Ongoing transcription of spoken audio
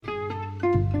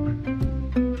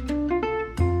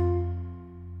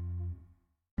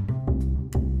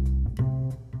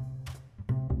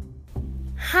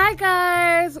Hi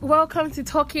guys, welcome to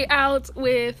Talk It Out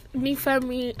with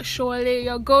Nifemi Shole,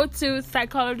 your go-to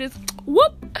psychologist.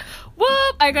 Whoop!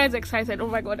 Are you guys excited? Oh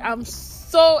my god, I'm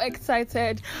so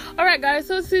excited. Alright guys,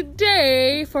 so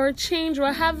today for a change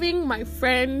we're having my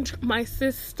friend, my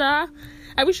sister.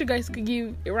 I wish you guys could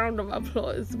give a round of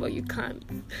applause, but you can't.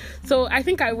 So I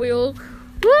think I will.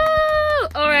 Woo!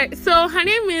 Alright, so her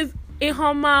name is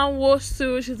Ihoma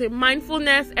Wosu. She's a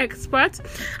mindfulness expert,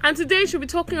 and today she'll be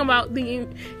talking about the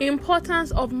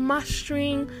importance of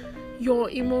mastering your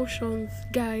emotions.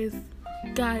 Guys,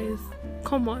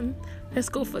 come on, let's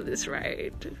go for this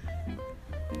ride.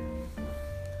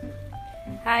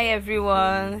 Hi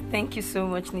everyone, thank you so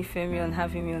much Nifemi on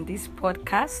having me on this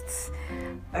podcast.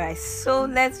 Alright, so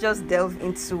let's just delve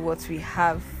into what we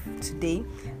have today.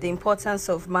 The importance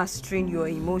of mastering your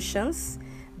emotions.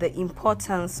 The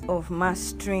importance of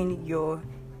mastering your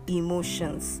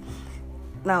emotions.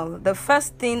 Now, the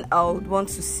first thing I would want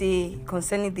to say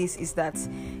concerning this is that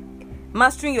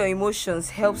mastering your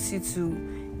emotions helps you to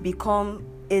become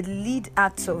a lead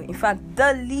actor. In fact,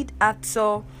 the lead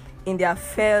actor in the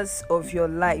affairs of your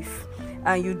life.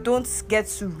 And you don't get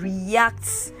to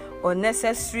react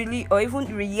unnecessarily or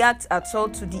even react at all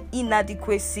to the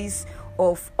inadequacies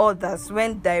of others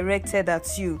when directed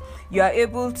at you. You are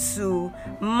able to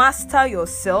master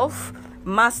yourself,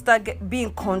 be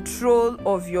in control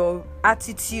of your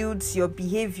attitudes, your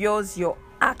behaviors, your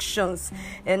actions,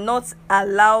 and not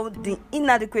allow the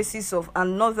inadequacies of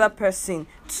another person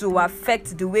to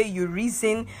affect the way you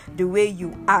reason, the way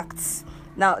you act.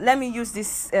 Now, let me use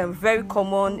this very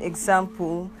common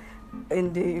example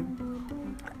in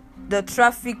the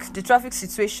traffic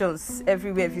situations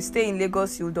everywhere. If you stay in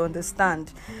Lagos, you would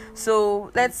understand.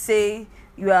 So let's say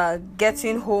you are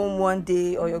getting home one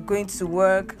day or you're going to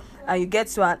work and you get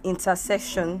to an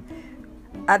intersection.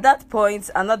 At that point,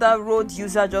 another road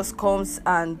user just comes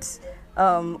and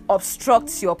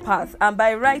obstructs your path, and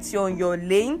by right you're on your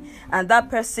lane and that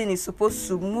person is supposed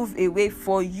to move away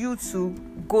for you to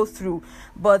go through.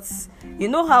 But you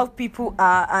know how people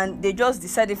are, and they just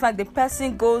decide. In fact, the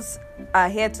person goes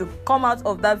ahead to come out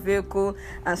of that vehicle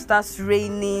and starts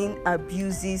raining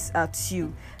abuses at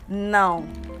you. Now,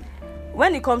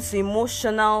 when it comes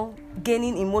to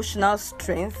gaining emotional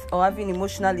strength or having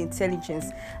emotional intelligence,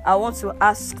 I want to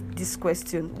ask this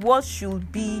question: what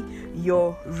should be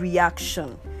your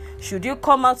reaction? Should you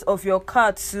come out of your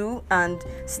car too and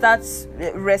start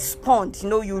respond?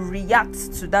 You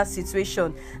react to that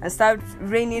situation and start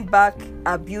raining back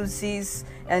abuses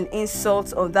and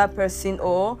insults on that person,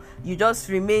 or you just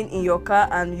remain in your car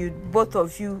and both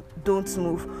of you don't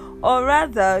move? Or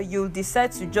rather, you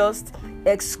decide to just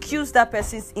excuse that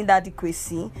person's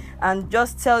inadequacy and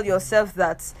just tell yourself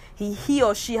that he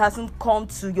or she hasn't come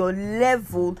to your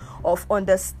level of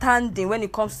understanding when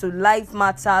it comes to life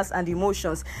matters and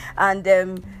emotions.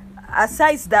 And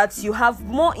aside that, you have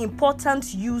more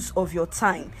important use of your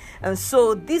time, and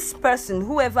so this person,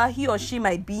 whoever he or she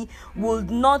might be, will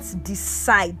not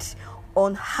decide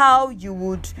on how you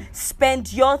would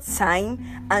spend your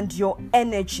time and your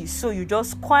energy. So you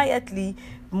just quietly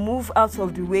move out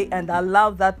of the way and allow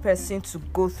that person to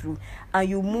go through, and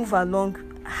you move along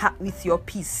with your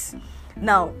peace.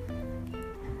 Now,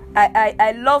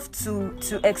 I love to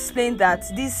explain that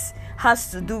this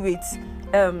has to do with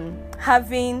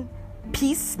having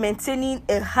peace, maintaining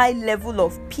a high level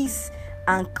of peace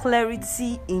and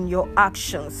clarity in your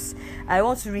actions. I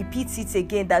want to repeat it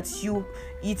again, that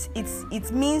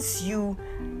it means you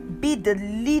be the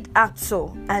lead actor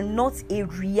and not a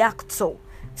reactor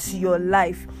to your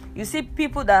life. You see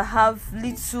people that have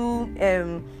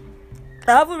that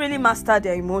haven't really mastered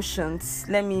their emotions.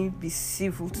 Let me be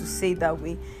civil to say that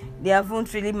way. They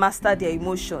haven't really mastered their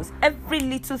emotions. Every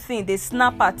little thing they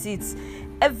snap at it.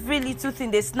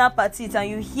 And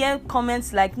you hear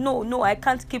comments like, no, I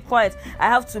can't keep quiet, I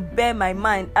have to bear my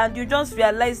mind. And you just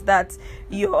realize that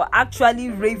you're actually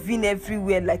raving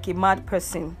everywhere like a mad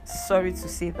person. Sorry to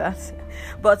say that.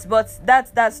 But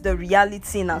that's the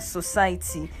reality in our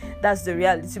society. That's the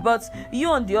reality. But you,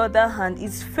 on the other hand,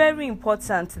 it's very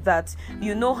important that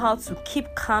you know how to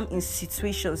keep calm in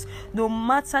situations, no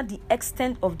matter the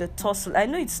extent of the tussle. I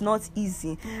know it's not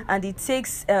easy, and it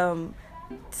takes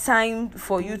time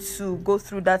for you to go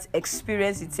through that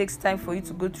experience. It takes time for you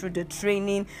to go through the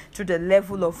training, through the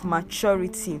level of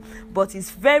maturity. But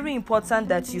it's very important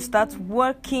that you start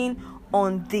working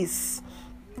on this.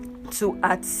 to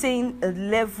attain a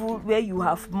level where you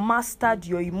have mastered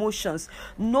your emotions.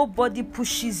 Nobody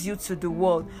pushes you to the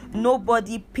wall.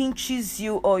 Nobody pinches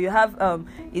you, or you have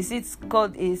is it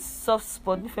called a soft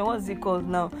spot? What is it called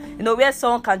now? Where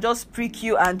someone can just prick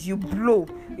you and you blow.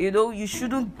 You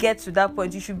shouldn't get to that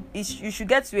point. You should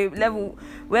get to a level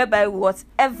whereby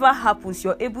whatever happens,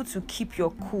 you're able to keep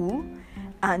your cool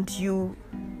and you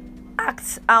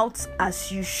act out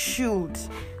as you should,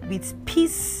 with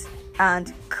peace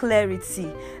and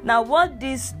clarity. Now, what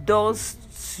this does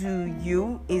to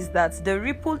you is that the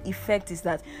ripple effect is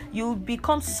that you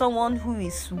become someone who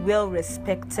is well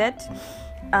respected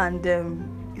and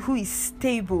who is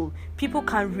stable. People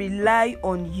can rely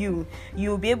on you.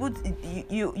 You'll be able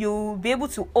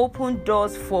to open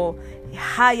doors for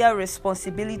higher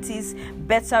responsibilities,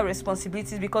 better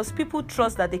responsibilities, because people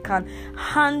trust that they can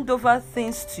hand over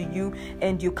things to you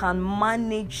and you can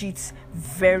manage it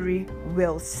very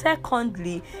well.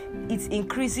 Secondly, it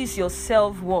increases your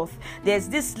self-worth. There's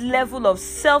this level of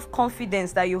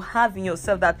self-confidence that you have in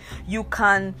yourself, that you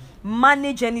can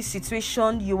manage any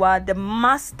situation. You are the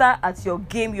master at your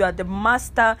game. You are the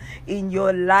master in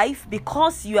your life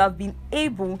because you have been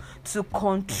able to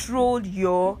control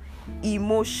your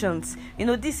emotions.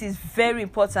 This is very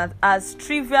important. As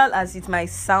trivial as it might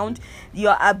sound,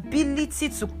 your ability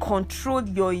to control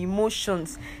your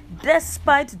emotions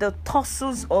despite the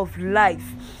tussles of life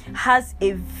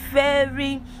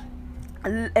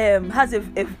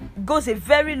goes a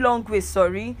very long way,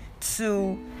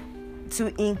 to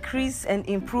increase and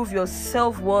improve your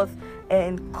self-worth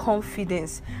and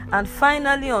confidence. And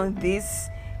finally on this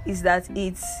is that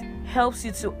it helps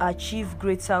you to achieve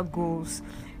greater goals.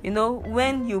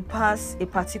 When you pass a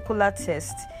particular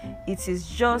test, it is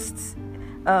just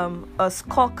a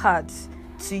scorecard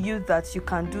to you that you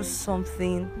can do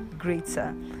something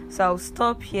greater. So I'll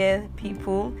stop here,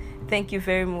 people. Thank you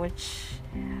very much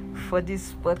for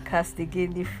this podcast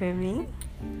again, Nifemi.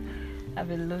 Have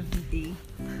a lovely day.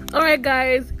 Alright,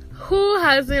 guys, who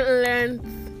hasn't learned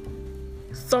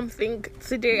something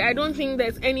today? I don't think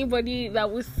there's anybody that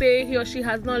will say he or she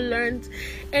has not learned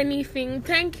anything.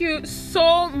 Thank you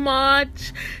so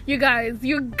much, you guys.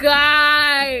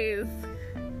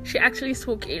 She actually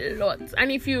spoke a lot,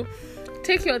 and if you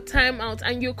take your time out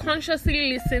and you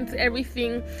consciously listen to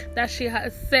everything that she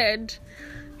has said,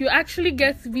 you actually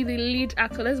get to be the lead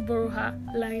actor. Let's borrow her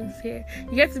lines here.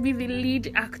 You get to be the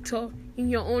lead actor in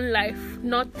your own life,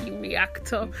 not the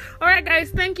reactor. Alright,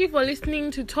 guys, thank you for listening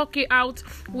to Talk It Out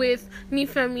with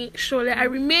Nifemi Shole. I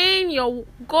remain your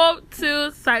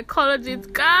go-to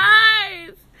psychologist,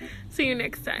 guys. See you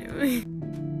next time.